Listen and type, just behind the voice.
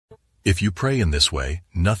If you pray in this way,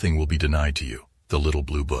 nothing will be denied to you. The Little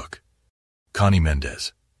Blue Book. Conny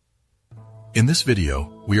Mendez. In this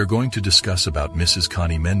video, we are going to discuss about Mrs.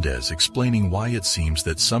 Conny Mendez explaining why it seems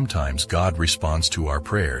that sometimes God responds to our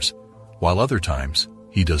prayers, while other times,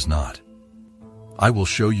 He does not. I will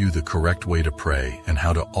show you the correct way to pray and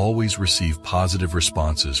how to always receive positive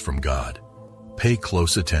responses from God. Pay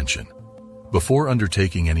close attention. Before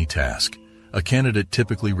undertaking any task, a candidate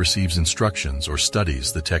typically receives instructions or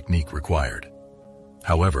studies the technique required.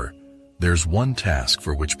 However, there's one task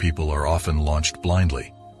for which people are often launched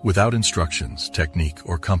blindly, without instructions, technique,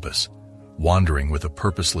 or compass, wandering with a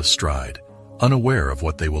purposeless stride, unaware of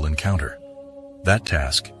what they will encounter. That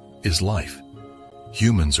task is life.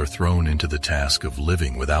 Humans are thrown into the task of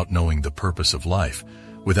living without knowing the purpose of life,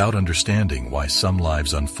 without understanding why some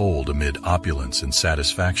lives unfold amid opulence and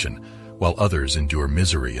satisfaction, while others endure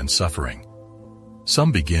misery and suffering.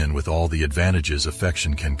 Some begin with all the advantages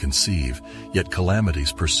affection can conceive, yet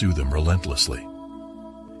calamities pursue them relentlessly.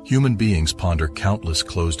 Human beings ponder countless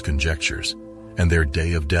closed conjectures, and their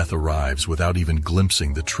day of death arrives without even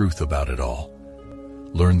glimpsing the truth about it all.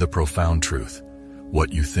 Learn the profound truth.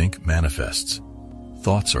 What you think manifests.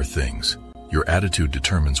 Thoughts are things. Your attitude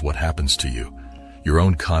determines what happens to you. Your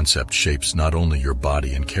own concept shapes not only your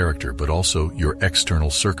body and character, but also your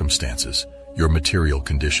external circumstances, your material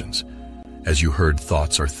conditions. As you heard,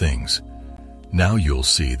 thoughts are things. Now you'll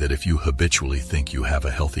see that if you habitually think you have a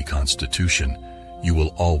healthy constitution, you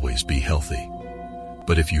will always be healthy.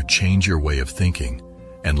 But if you change your way of thinking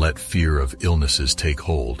and let fear of illnesses take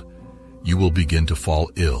hold, you will begin to fall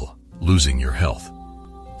ill, losing your health.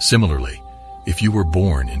 Similarly, if you were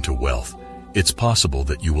born into wealth, it's possible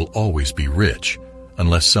that you will always be rich,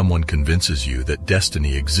 unless someone convinces you that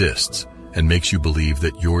destiny exists and makes you believe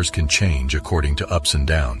that yours can change according to ups and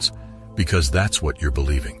downs, because that's what you're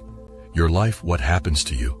believing. Your life, what happens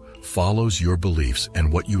to you, follows your beliefs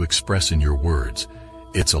and what you express in your words.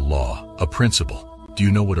 It's a law, a principle. Do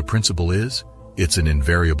you know what a principle is? It's an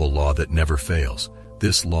invariable law that never fails.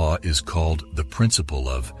 This law is called the principle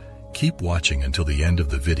of. Keep watching until the end of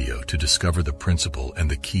the video to discover the principle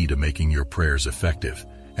and the key to making your prayers effective.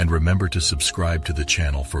 And remember to subscribe to the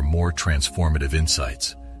channel for more transformative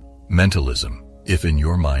insights. Mentalism. If in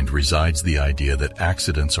your mind resides the idea that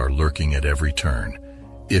accidents are lurking at every turn,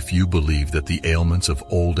 if you believe that the ailments of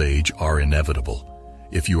old age are inevitable,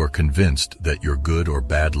 if you are convinced that your good or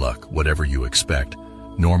bad luck, whatever you expect,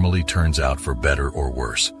 normally turns out for better or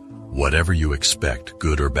worse, whatever you expect,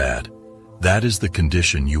 good or bad, that is the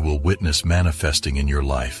condition you will witness manifesting in your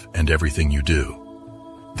life and everything you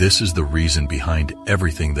do. This is the reason behind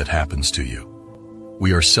everything that happens to you.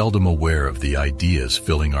 We are seldom aware of the ideas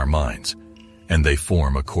filling our minds, and they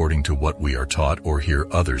form according to what we are taught or hear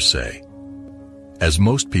others say. As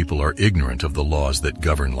most people are ignorant of the laws that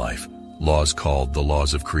govern life, laws called the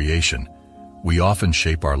laws of creation, we often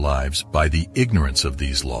shape our lives by the ignorance of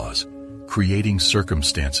these laws, creating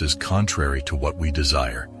circumstances contrary to what we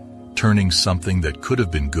desire, turning something that could have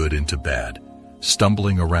been good into bad,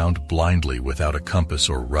 stumbling around blindly without a compass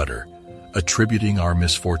or rudder, attributing our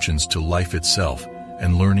misfortunes to life itself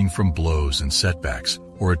and learning from blows and setbacks,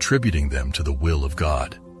 or attributing them to the will of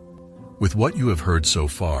God. With what you have heard so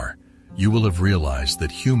far, you will have realized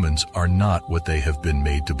that humans are not what they have been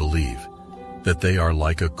made to believe, that they are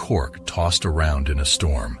like a cork tossed around in a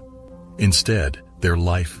storm. Instead, their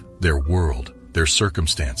life, their world, their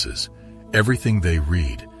circumstances, everything they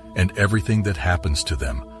read, and everything that happens to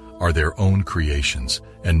them are their own creations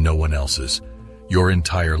and no one else's. Your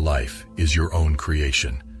entire life is your own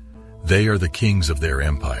creation. They are the kings of their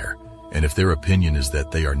empire, and if their opinion is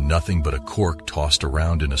that they are nothing but a cork tossed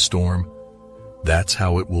around in a storm, that's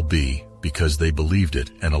how it will be because they believed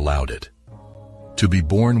it and allowed it. To be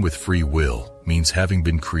born with free will means having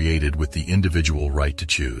been created with the individual right to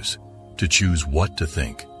choose what to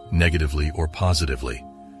think, negatively or positively,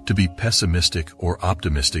 to be pessimistic or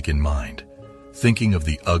optimistic in mind, thinking of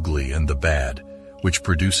the ugly and the bad, which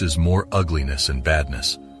produces more ugliness and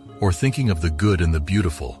badness, or thinking of the good and the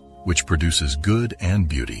beautiful, which produces good and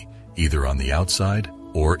beauty, either on the outside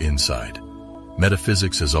or inside.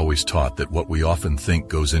 Metaphysics has always taught that what we often think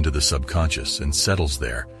goes into the subconscious and settles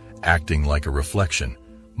there, acting like a reflection.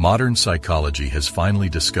 Modern psychology has finally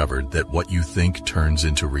discovered that what you think turns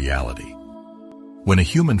into reality. When a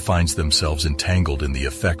human finds themselves entangled in the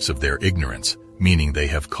effects of their ignorance, meaning they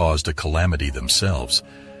have caused a calamity themselves,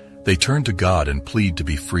 they turn to God and plead to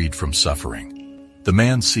be freed from suffering. The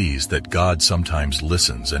man sees that God sometimes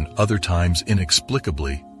listens and other times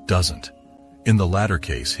inexplicably doesn't. In the latter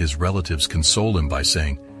case, his relatives console him by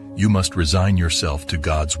saying, "You must resign yourself to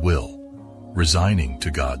God's will." Resigning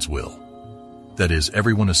to God's will. That is,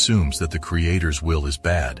 everyone assumes that the Creator's will is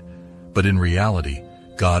bad, but in reality,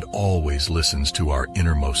 God always listens to our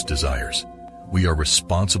innermost desires. We are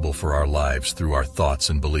responsible for our lives through our thoughts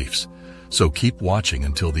and beliefs. So keep watching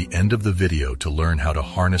until the end of the video to learn how to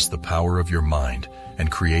harness the power of your mind and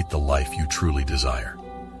create the life you truly desire.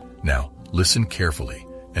 Now, listen carefully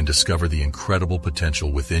and discover the incredible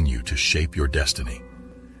potential within you to shape your destiny.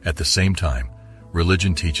 At the same time,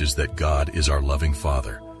 religion teaches that God is our loving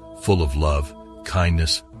Father, full of love,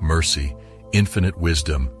 kindness, mercy, infinite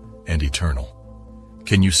wisdom, and eternal.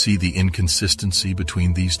 Can you see the inconsistency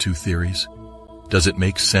between these two theories? Does it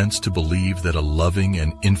make sense to believe that a loving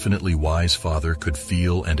and infinitely wise father could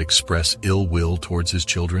feel and express ill will towards his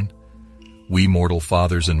children? We mortal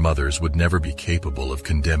fathers and mothers would never be capable of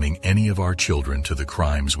condemning any of our children to the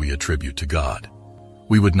crimes we attribute to God.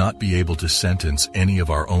 We would not be able to sentence any of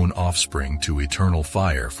our own offspring to eternal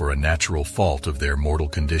fire for a natural fault of their mortal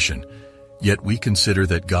condition, yet we consider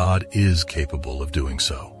that God is capable of doing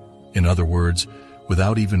so. In other words,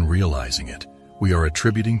 without even realizing it, we are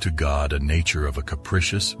attributing to God a nature of a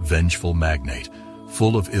capricious, vengeful magnate,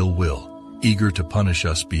 full of ill will, eager to punish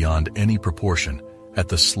us beyond any proportion at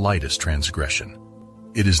the slightest transgression.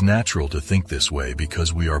 It is natural to think this way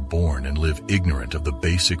because we are born and live ignorant of the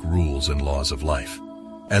basic rules and laws of life.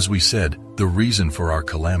 As we said, the reason for our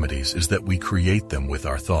calamities is that we create them with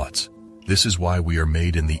our thoughts. This is why we are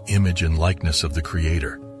made in the image and likeness of the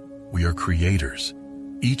Creator. We are creators.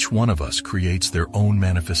 Each one of us creates their own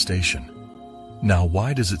manifestation. Now,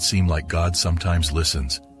 why does it seem like God sometimes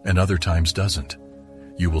listens and other times doesn't?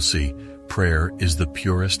 You will see, prayer is the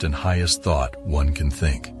purest and highest thought one can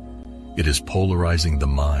think. It is polarizing the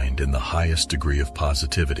mind in the highest degree of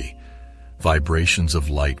positivity. Vibrations of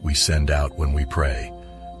light we send out when we pray,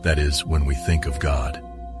 that is, when we think of God.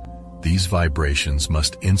 These vibrations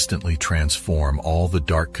must instantly transform all the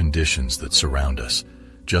dark conditions that surround us,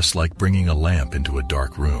 just like bringing a lamp into a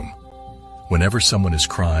dark room. Whenever someone is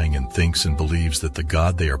crying and thinks and believes that the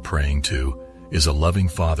God they are praying to is a loving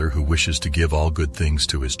Father who wishes to give all good things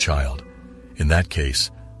to his child, in that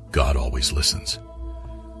case, God always listens.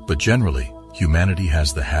 But generally, humanity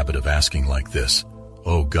has the habit of asking like this,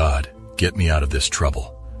 "Oh God, get me out of this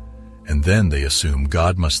trouble." And then they assume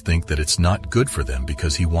God must think that it's not good for them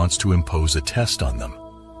because he wants to impose a test on them.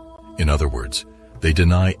 In other words, they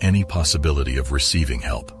deny any possibility of receiving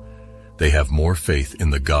help. They have more faith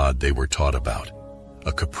in the God they were taught about,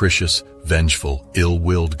 a capricious, vengeful,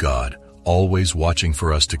 ill-willed God, always watching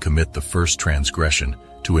for us to commit the first transgression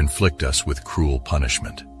to inflict us with cruel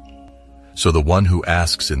punishment. So the one who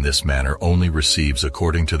asks in this manner only receives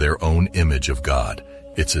according to their own image of God.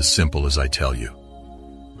 It's as simple as I tell you.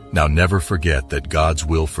 Now never forget that God's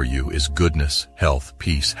will for you is goodness, health,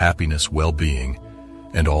 peace, happiness, well-being,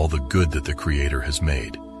 and all the good that the Creator has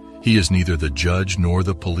made. He is neither the judge, nor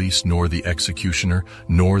the police, nor the executioner,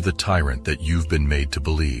 nor the tyrant that you've been made to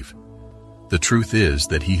believe. The truth is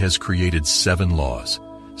that he has created 7 laws,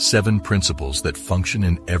 7 principles that function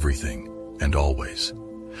in everything and always.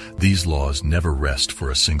 These laws never rest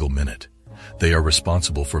for a single minute. They are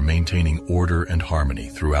responsible for maintaining order and harmony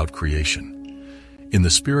throughout creation. In the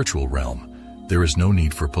spiritual realm, there is no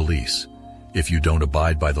need for police. If you don't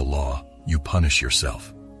abide by the law, you punish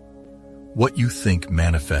yourself. What you think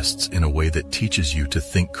manifests in a way that teaches you to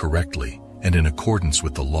think correctly and in accordance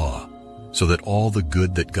with the law, so that all the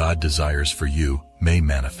good that God desires for you may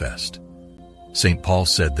manifest. St. Paul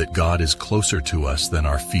said that God is closer to us than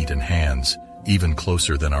our feet and hands, even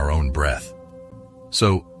closer than our own breath.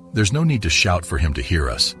 So, there's no need to shout for him to hear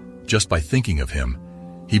us. Just by thinking of him,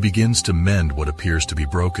 he begins to mend what appears to be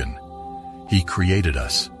broken. He created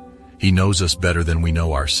us. He knows us better than we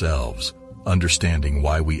know ourselves, understanding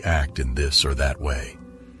why we act in this or that way.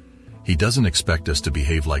 He doesn't expect us to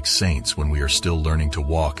behave like saints when we are still learning to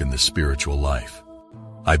walk in the spiritual life.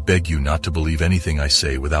 I beg you not to believe anything I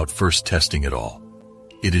say without first testing it all.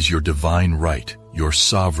 It is your divine right, your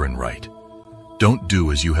sovereign right. Don't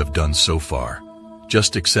do as you have done so far,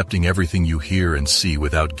 just accepting everything you hear and see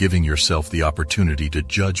without giving yourself the opportunity to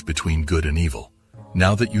judge between good and evil.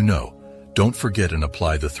 Now that you know, don't forget and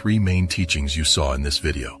apply the 3 main teachings you saw in this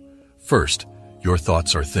video. First, your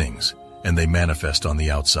thoughts are things, and they manifest on the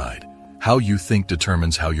outside. How you think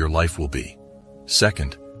determines how your life will be.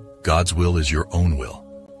 Second, God's will is your own will.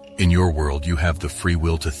 In your world, you have the free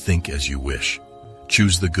will to think as you wish.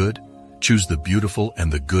 Choose the good, choose the beautiful,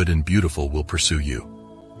 and the good and beautiful will pursue you.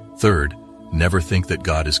 Third, never think that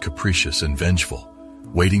God is capricious and vengeful,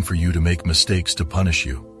 waiting for you to make mistakes to punish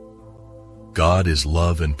you. God is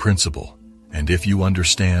love and principle, and if you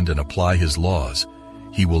understand and apply his laws,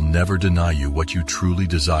 he will never deny you what you truly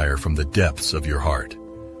desire from the depths of your heart.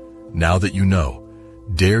 Now that you know,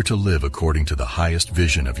 dare to live according to the highest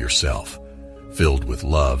vision of yourself, filled with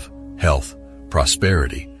love, health,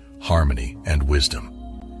 prosperity, harmony, and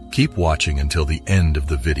wisdom. Keep watching until the end of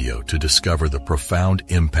the video to discover the profound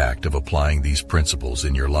impact of applying these principles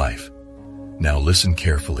in your life. Now listen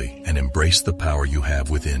carefully and embrace the power you have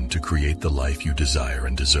within to create the life you desire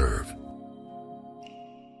and deserve.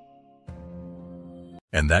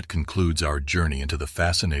 And that concludes our journey into the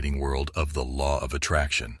fascinating world of the law of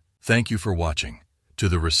attraction. Thank you for watching.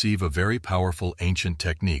 To receive a very powerful ancient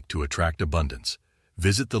technique to attract abundance,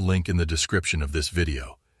 visit the link in the description of this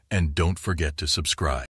video, and don't forget to subscribe.